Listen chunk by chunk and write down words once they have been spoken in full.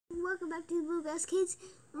welcome back to the Blue Grass Kids.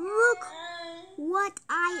 Look what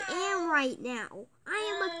I am right now. I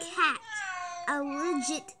am a cat, a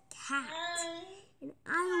legit cat. And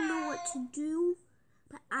I don't know what to do,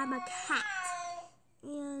 but I'm a cat.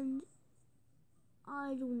 And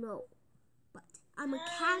I don't know, but I'm a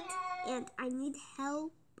cat and I need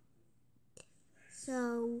help.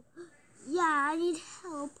 So, yeah, I need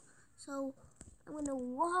help. So, I'm going to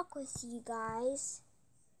walk with you guys.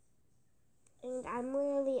 And I'm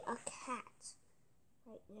literally a cat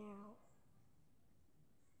right now.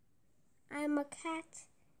 I'm a cat.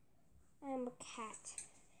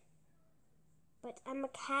 But I'm a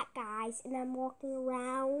cat, guys, and I'm walking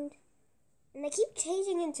around. And I keep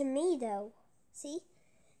changing into me, though. See?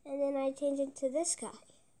 And then I change into this guy.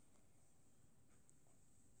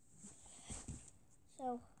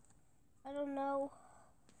 So, I don't know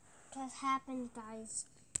what has happened, guys.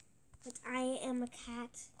 But I am a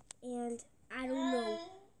cat, and I don't know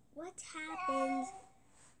what happened,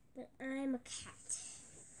 but I'm a cat.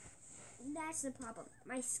 And that's the problem.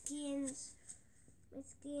 My skin's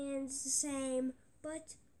the same,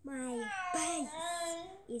 but my base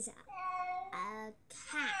is a cat.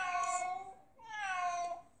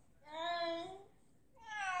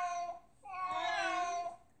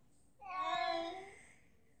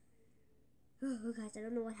 Oh, guys, I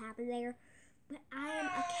don't know what happened there, but I am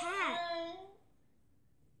a cat.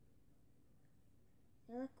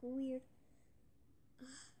 I look weird.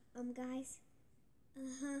 Guys.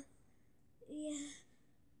 Yeah.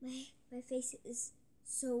 My face is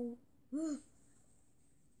so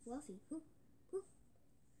fluffy.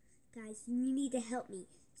 Guys, you need to help me.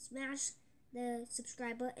 Smash the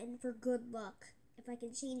subscribe button for good luck. If I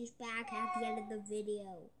can change back at the end of the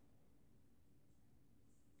video.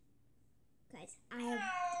 Guys, I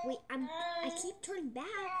keep turning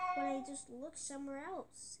back when I just look somewhere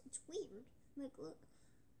else. It's weird. Like, look.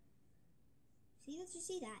 See, did you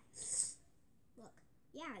see that? Look.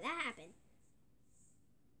 Yeah, that happened.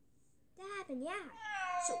 Yeah.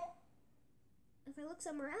 So, if I look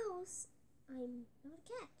somewhere else, I'm not a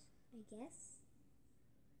cat, I guess.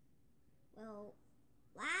 Well,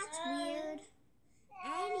 that's weird.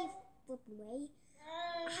 Any flipping way,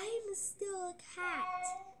 I'm still a cat.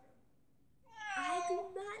 I do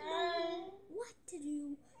not know what to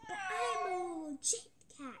do, but I'm a legit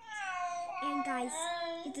cat. And guys,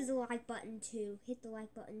 hit the like button too. Hit the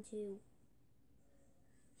like button too.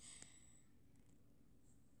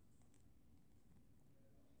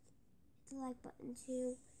 Hit the like button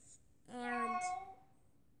too. And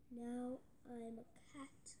now I'm a cat.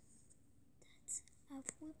 That's a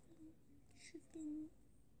flipping shipping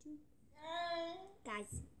too.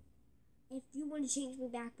 Guys, if you want to change me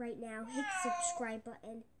back right now, hit the subscribe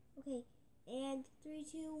button. Okay, and 3,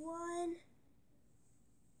 2, 1.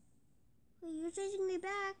 Wait, you're changing me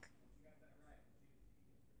back.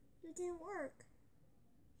 It didn't work.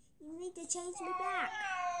 You need to change me back.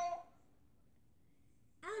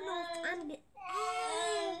 I don't know if I'm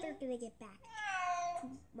ever gonna get back to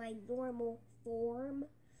my normal form.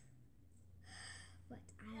 But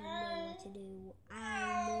I don't know what to do. I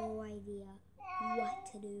have no idea what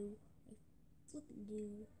to do. I flippin'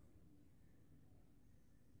 do.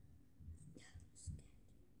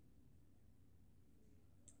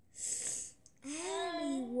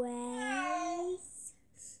 Anyways,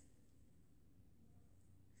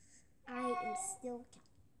 I am still a cat.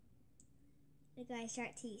 The guy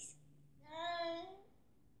sharp teeth.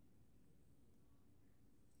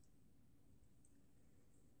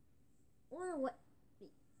 Or what?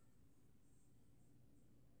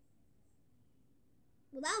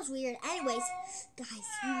 Well, that was weird. Anyways, guys,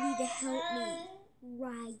 you need to help me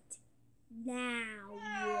right now.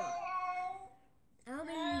 All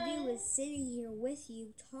I need to do is sitting here with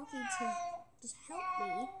you, talking to just help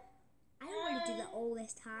me. I don't want to do that all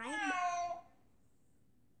this time.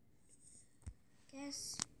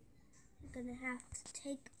 Guess I'm gonna have to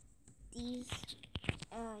take these.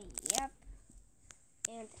 Yep.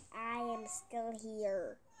 And I am still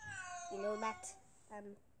here. You know that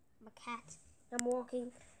I'm a cat. I'm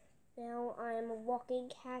walking. Now I'm a walking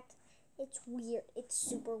cat. It's weird. It's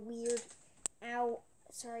super weird. Ow.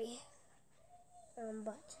 Sorry.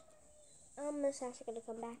 But I'm just actually gonna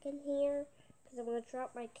come back in here because I'm gonna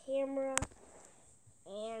drop my camera.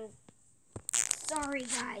 And sorry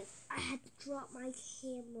guys, I had to drop my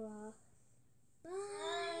camera. But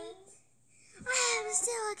I am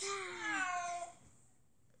still a cat.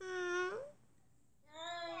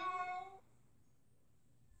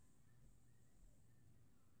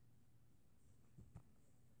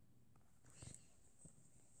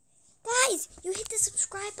 Guys, you hit the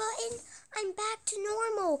subscribe button. I'm back to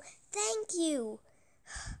normal. Thank you.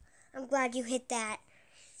 I'm glad you hit that.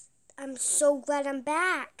 I'm so glad I'm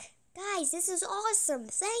back. Guys, this is awesome.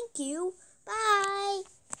 Thank you.